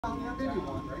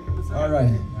All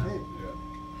right.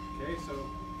 Okay, so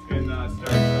and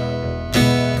starts.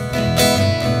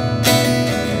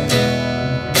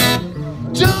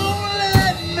 Don't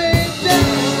let me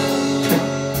down.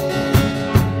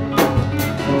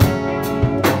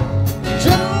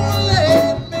 Don't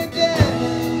let me down.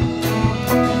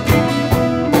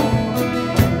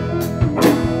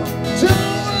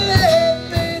 Don't let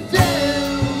me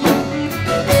down.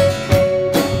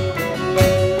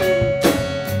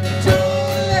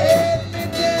 Don't let me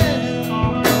down.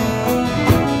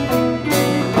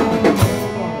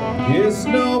 Yes,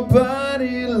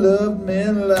 nobody loved me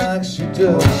like she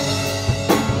does.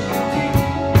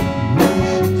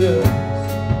 Yes, she does.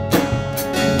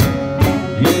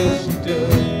 Yes, she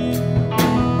does.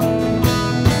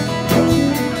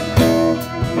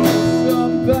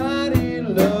 Somebody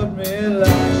loved me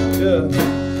like she does.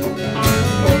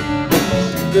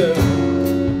 She does.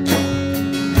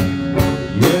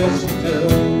 Yes, she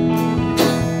does.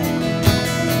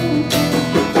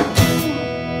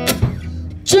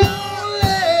 Don't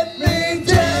let me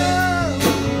down.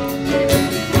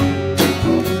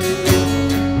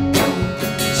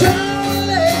 Don't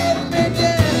let me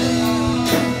down.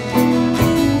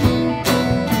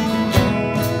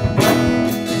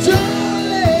 Don't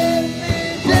let me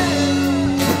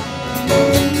down.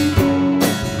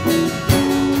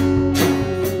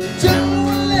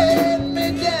 Don't let me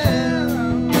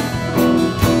down.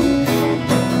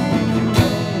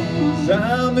 'Cause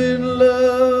I'm in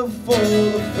love for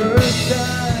the first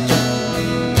time,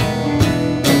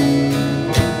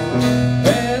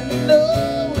 and I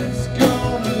know it's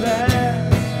gonna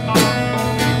last.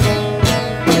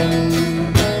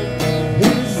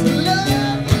 It's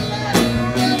love,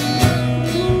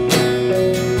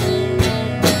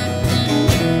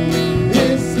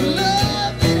 it's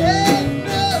love that has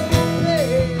no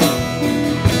pain.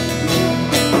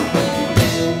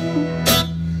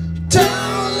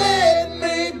 Don't let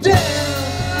me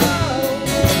down.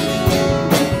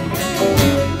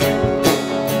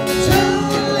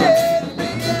 Don't let me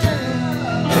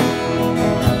down.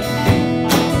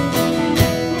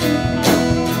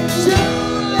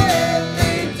 Don't let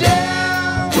me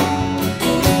down.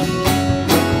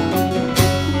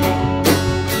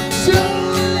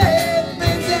 Don't let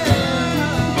me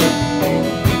down.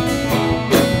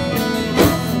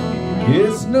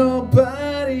 It's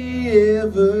nobody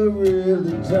ever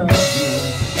really done me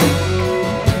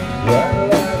right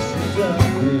like she done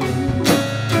me.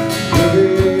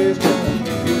 Please don't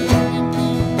forget.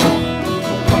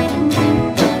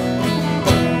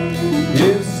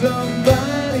 If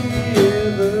somebody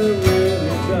ever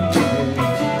really done me,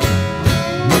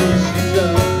 yes, she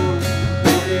done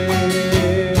me.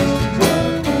 Yes, she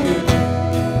done me.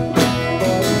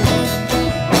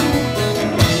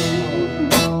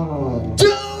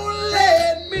 Don't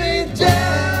let me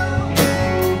down.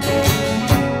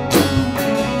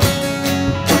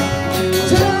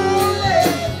 Don't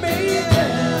let me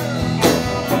down.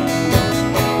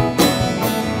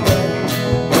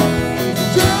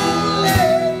 Don't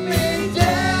let me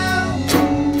down.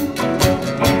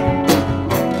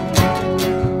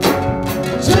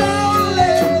 Don't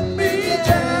let me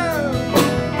down.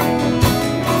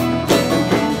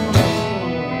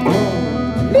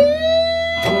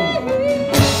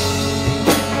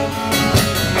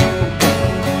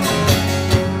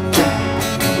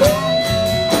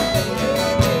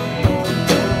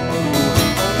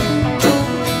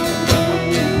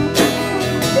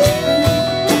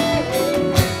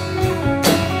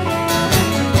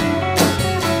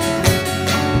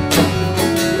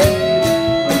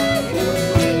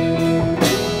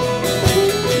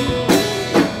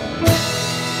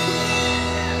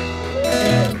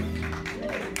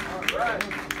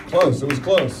 Close, it was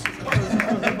close.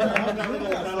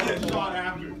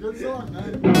 Good song,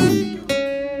 man.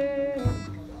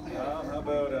 How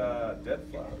about Dead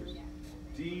Flowers?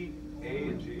 D, A,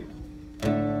 and G.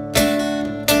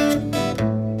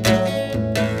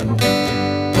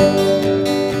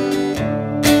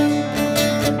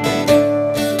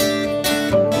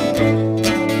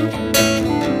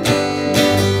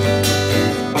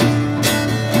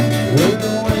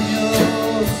 When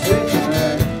you're sitting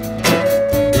there,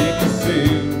 you can see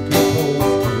the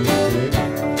cold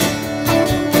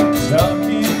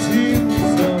talking to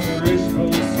some rich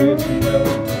folks sitting up.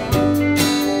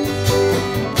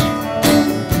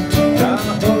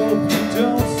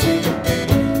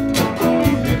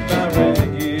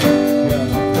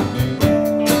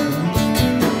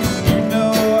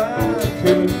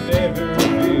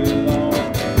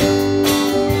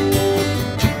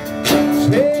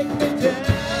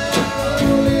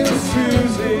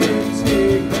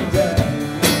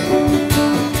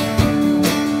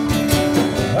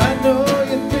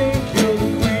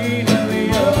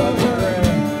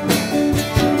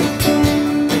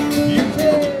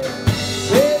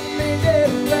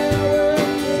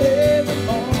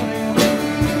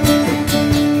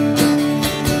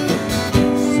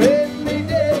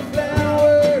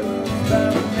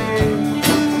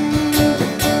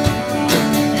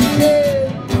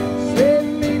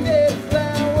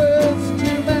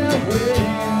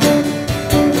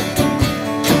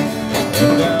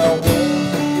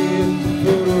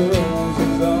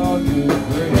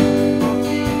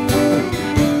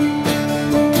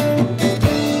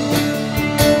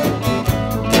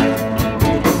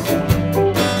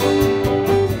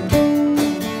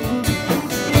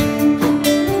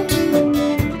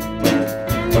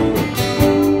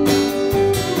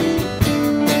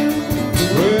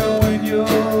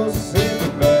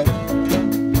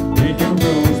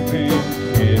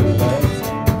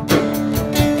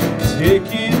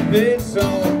 bits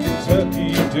on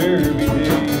Kentucky Derby Day.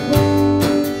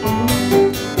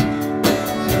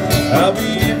 I'll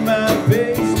be in my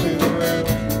basement room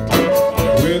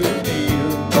with a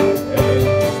needle and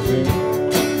a spoon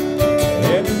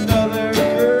and another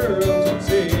girl to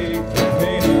take the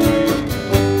pain away.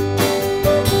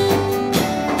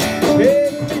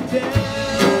 Take me down,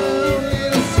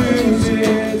 little Susie,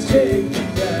 take me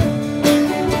down.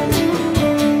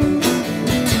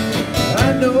 I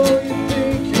know you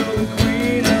think you're the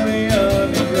queen of the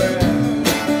underground.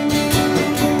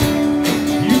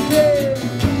 You can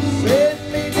send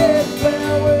me dead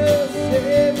flowers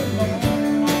every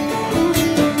morning.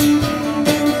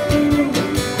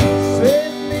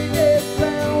 Send me dead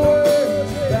flowers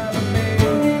without a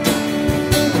name.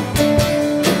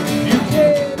 You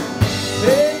can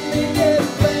send me dead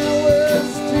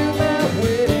flowers to my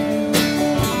wedding,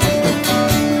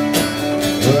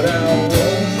 but I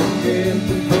won't forget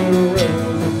to put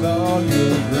roses on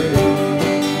your grave.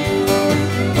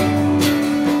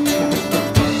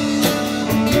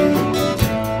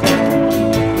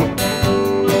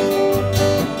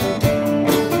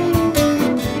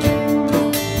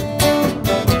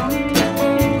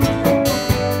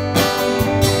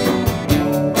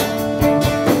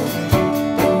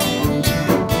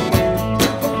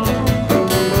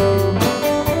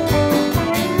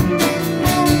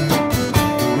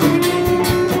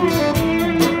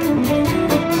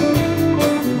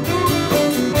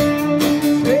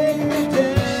 Take me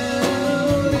down,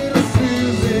 little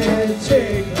Susie,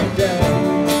 take me down.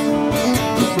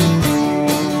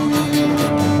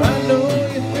 I know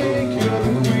you think you're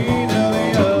the queen of the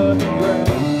underground.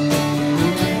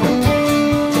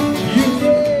 You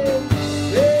can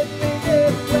send me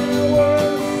dead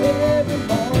flowers every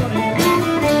morning.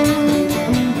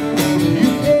 You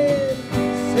can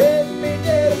send me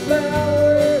dead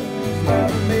flowers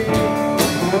without me.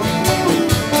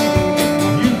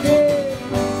 You can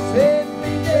send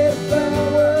me dead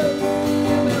flowers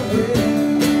to my wedding,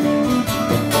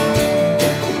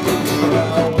 but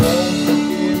I won't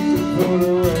forget to put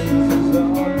roses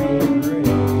on your grave.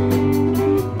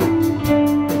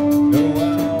 No,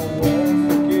 I won't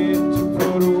forget to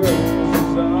put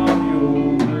roses on your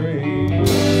grave.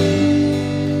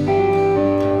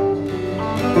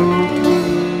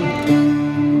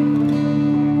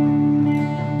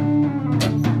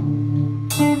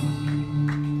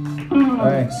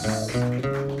 Thanks.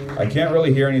 I can't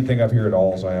really hear anything up here at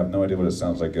all, so I have no idea what it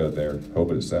sounds like out there.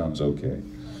 Hope it sounds okay.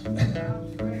 I'll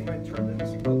turn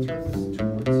this towards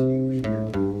you here.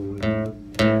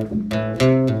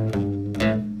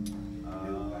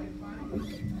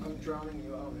 I'm drowning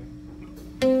you out, man.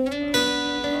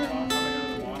 Coming out of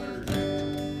the water.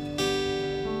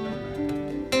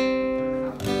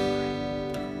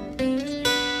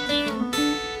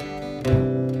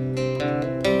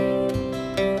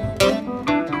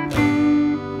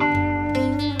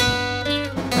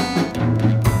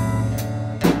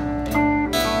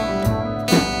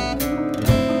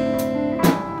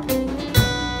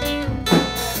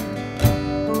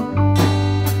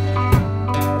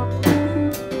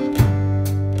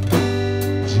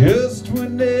 Just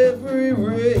when every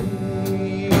ray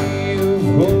of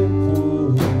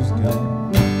hope was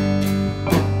gone,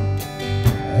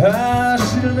 I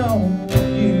should have known